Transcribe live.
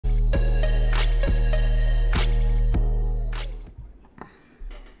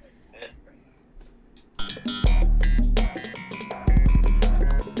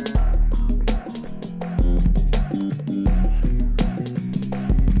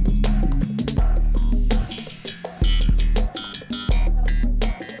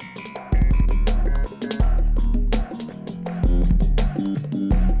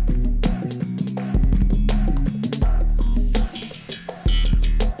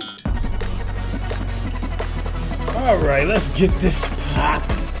Alright, let's get this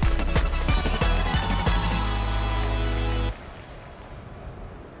poppin'.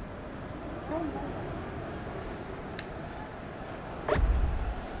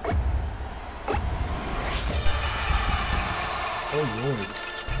 Oh Lord.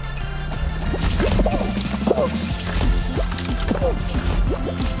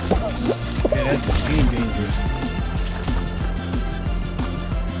 Yeah, that's the scene dangerous.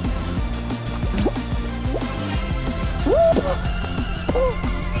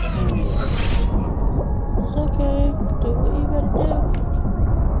 It's okay. Do what you gotta do.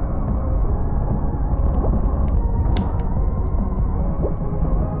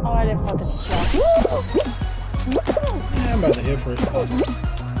 Oh, I didn't fucking stop. Yeah, I'm about to hit first class.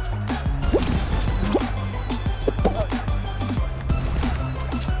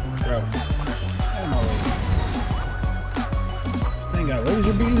 Bro. I'm all over. This thing got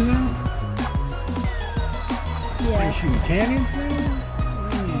laser beams now? This thing shooting cannons now?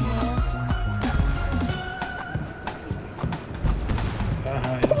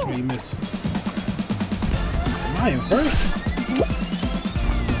 That's where you miss. Am I in first?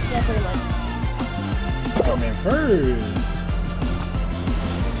 Yeah, pretty much. I'm in first.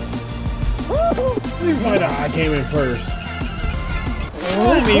 Let me find out I came in first.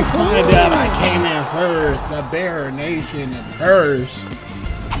 Let me find out I came in first. The Bear Nation in first.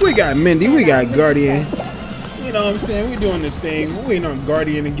 We got Mindy, we got Guardian. You know what I'm saying? We're doing the thing. We're waiting on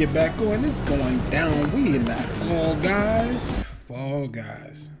Guardian to get back going. It's going down. We in that Fall Guys. Fall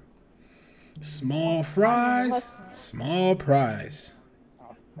Guys. Small fries, small prize.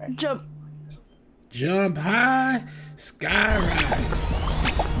 Jump. Jump high, sky rise.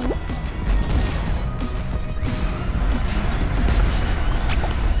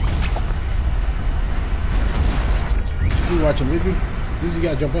 You watching Lizzie? Lizzie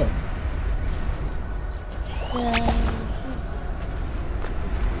gotta jump up.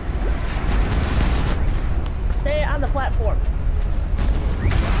 Stay on the platform.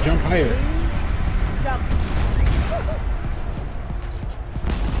 Jump higher. Jump.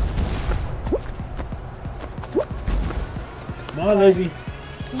 Come on, Lizzie.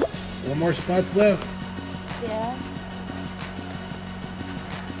 One more spots left. Yeah.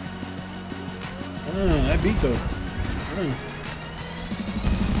 That beat though.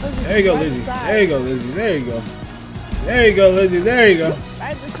 There you go, Lizzie. There you go, Lizzie. There you go. There you go, Lizzie. There you go.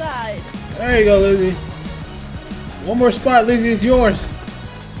 Right beside. There you go, Lizzie. One more spot, Lizzie. It's yours.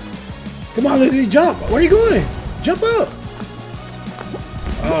 Come on, Lizzie. Jump. Where are you going? Jump up.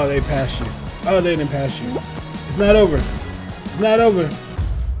 Oh, they passed you. Oh, they didn't pass you. It's not over. It's not over.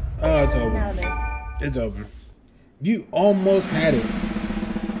 Oh, it's over. It's over. You almost had it.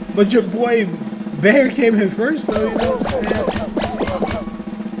 But your boy Bear came in first, though, you know what I'm saying?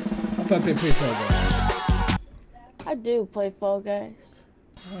 I thought they played Fall Guys. I do play Fall Guys.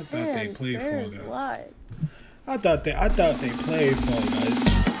 I thought they played Fall Guys. Why? I thought they played Fall Guys. I don't play Fall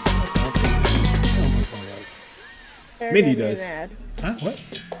Guys. Mindy does. Huh? What?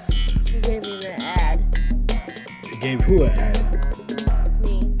 You gave me the ad. It gave who an ad?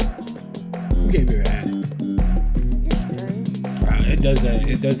 Me. Who gave you an ad? It does that.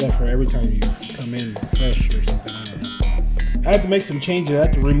 It does that for every time you come in fresh or something. I had to make some changes. I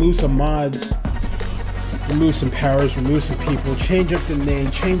had to remove some mods, remove some powers, remove some people, change up the name,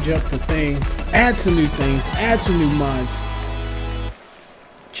 change up the thing, add some new things, add some new mods,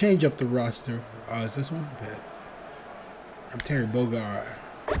 change up the roster. Oh, is this one? Bad. I'm Terry Bogard.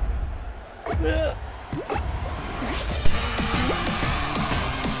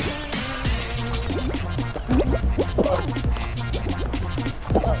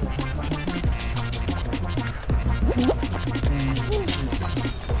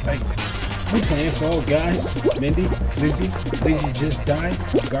 Hey, we playing Fall Guys. Mindy, Lizzie just died.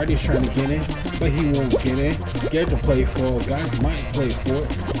 Guardian's trying to get in, but he won't get in. Scared to play Fall Guys, might play for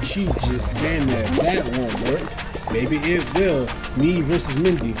it. She just stand there, that won't work. Maybe it will. Me versus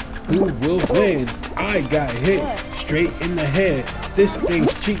Mindy, who will win? I got hit straight in the head. This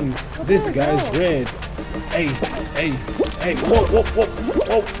thing's cheating. This guy's red. Hey, hey, hey! Whoa, whoa, whoa,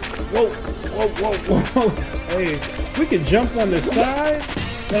 whoa, whoa, whoa, whoa, whoa! Hey, we can jump on the side.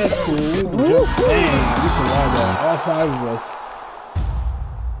 That's cool. We can jump. Dang, we survived that. All 5 of us.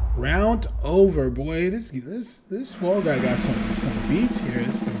 Round over, boy. This Fall Guy got some beats here.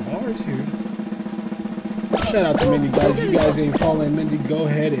 There's some bars here. Shout out to Mindy, guys. If you guys ain't following Mindy, go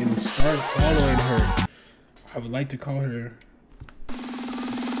ahead and start following her. I would like to call her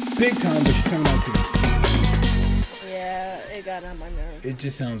big time, but she's coming out to this. Yeah, it got on my nerves. It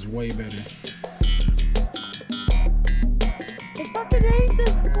just sounds way better. I fucking hate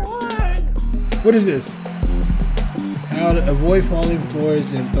this one. What is this? out, avoid falling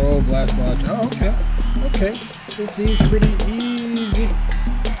floors, and throw a blast ball. Oh, okay. Okay. It seems pretty easy.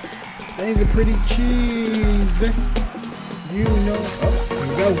 Things are pretty cheesy. You know. Oh, here we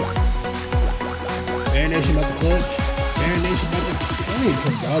go. Bear Nation about to clutch. Bear Nation about to. I need to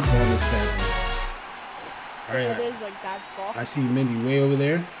put dodgeball in this bag. All right. It is like dodgeball. I see Mindy way over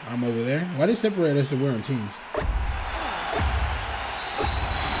there. I'm over there. Why they separate us if we're on teams?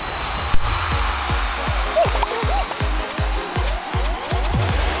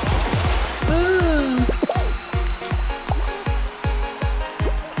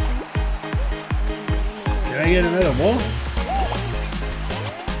 Can I get another ball?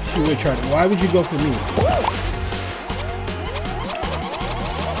 She would try to. Why would you go for me?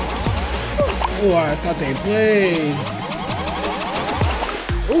 Oh, I thought they played.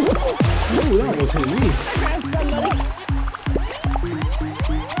 Ooh, that almost hit me.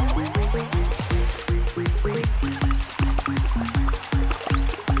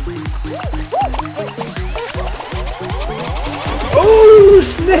 Oh,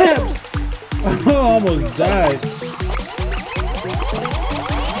 snaps! Oh, I almost died.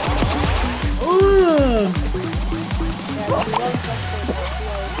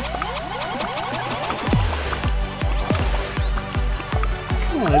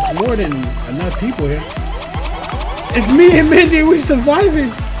 Come on, it's more than enough people here. It's me and Mindy, we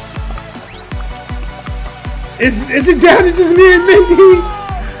surviving. Is it down to just me and Mindy?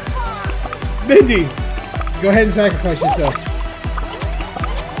 Mindy, go ahead and sacrifice yourself.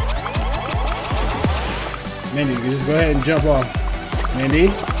 Mindy, just go ahead and jump off. Mindy,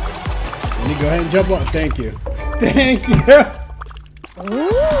 go ahead and jump off. Thank you. Thank you.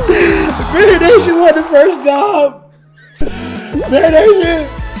 Bear Nation won the first job. Bear Nation,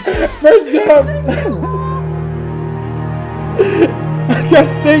 first job. I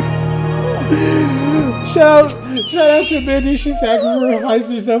gotta think. Shout out to Mindy. She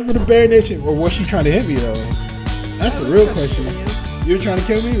sacrificed herself for the Bear Nation. Or was she trying to hit me though? That's the real question. You were trying to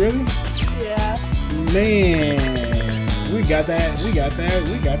kill me, really? Yeah. Man, we got that. We got that.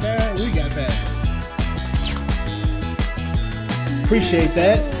 We got that. We got that. Appreciate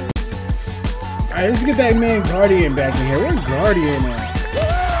that. All right, let's get that man Guardian back in here. Where's Guardian at?